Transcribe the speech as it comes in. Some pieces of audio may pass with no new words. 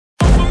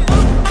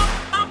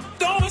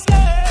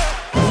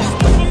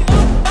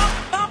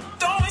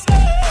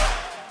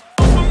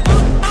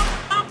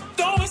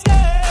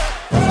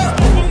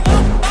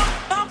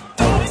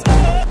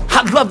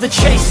love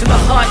the chase and the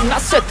hunt, and I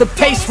set the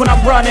pace when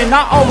I'm running.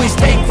 I always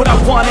take what I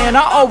want and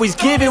I always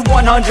give it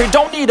 100.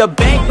 Don't need a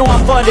bank, no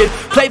I'm funded.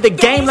 Play the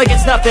game like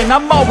it's nothing.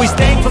 I'm always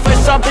thankful for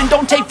something.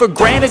 Don't take for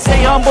granted,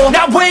 stay humble.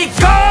 Now wake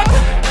up!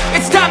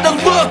 It's time to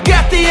look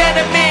at the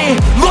enemy.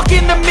 Look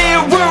in the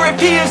mirror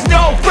if he is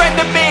no friend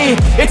to me.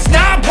 It's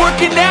not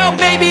working out,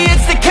 maybe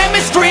it's the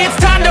chemistry. It's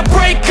time to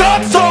break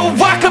up so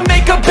I can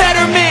make a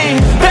better me.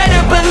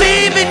 Better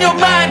believe in your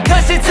mind,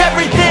 cause it's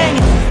everything.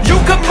 You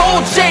can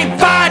mold, shape,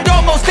 find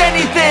almost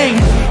anything.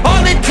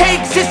 All it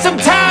takes is some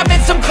time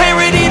and some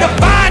clarity to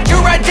find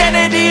your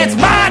identity. It's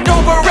mind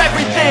over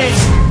everything.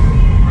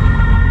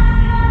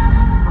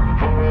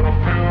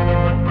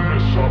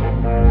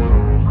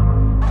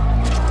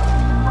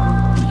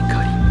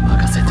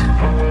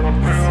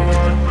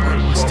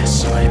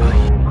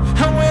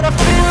 And when I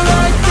feel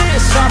like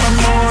this, I'm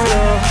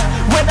immortal.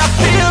 When I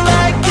feel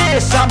like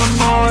this, I'm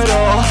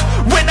immortal.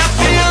 When I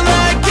feel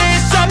like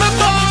this, I'm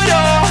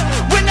immortal.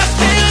 When I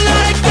feel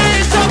like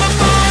this, I'm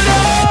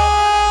immortal.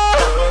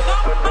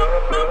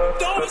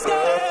 Don't be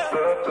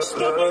scared, just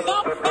level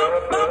up,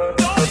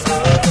 don't be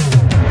scared.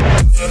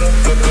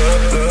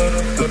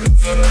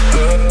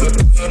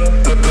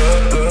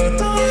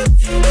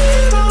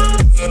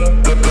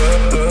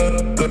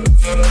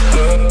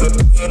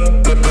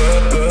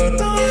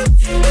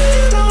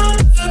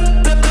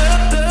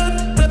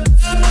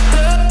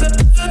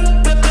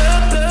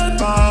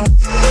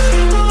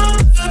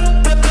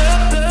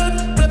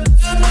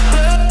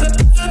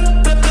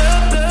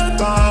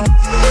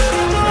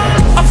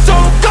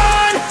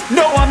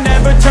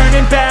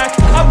 Turning back,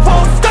 I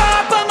won't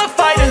stop, I'ma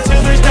fight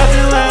until there's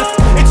nothing left.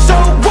 It's so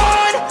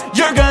on,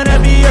 you're gonna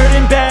be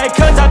hurting bad,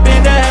 cause I've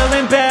been to hell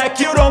and back.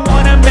 You don't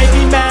wanna make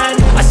me mad,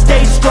 I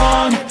stay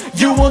strong,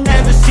 you will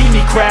never see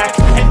me crack.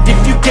 And if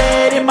you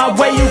get in my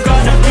way, you're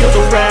gonna feel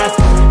the wrath.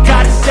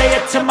 Gotta say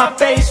it to my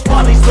face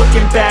while he's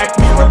looking back.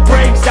 Mirror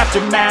breaks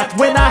after math,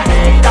 when I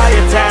hate I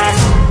attack.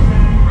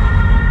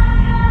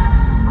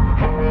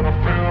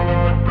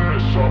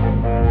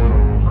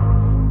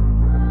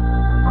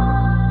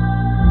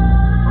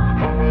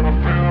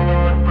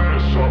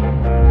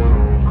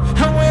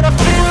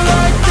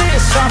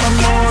 I'm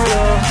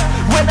immortal.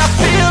 When I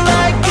feel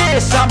like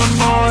this, I'm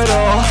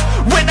immortal.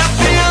 When I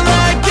feel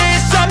like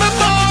this, I'm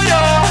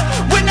immortal.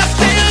 When I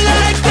feel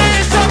like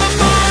this, I'm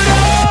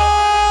immortal.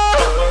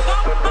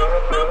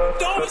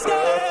 Don't be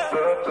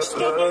scared, just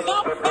level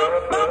up,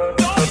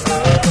 don't be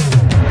scared.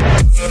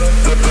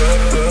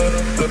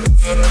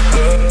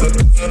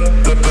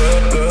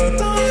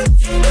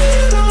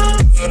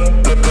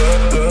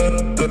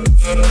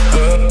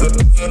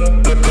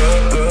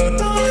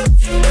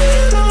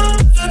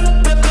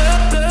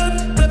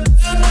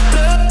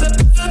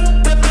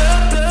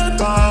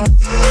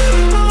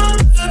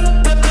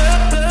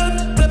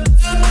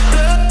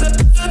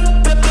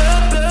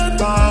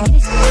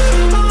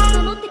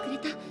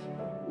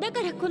だ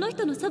からこの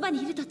人のそば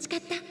にいると誓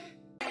った。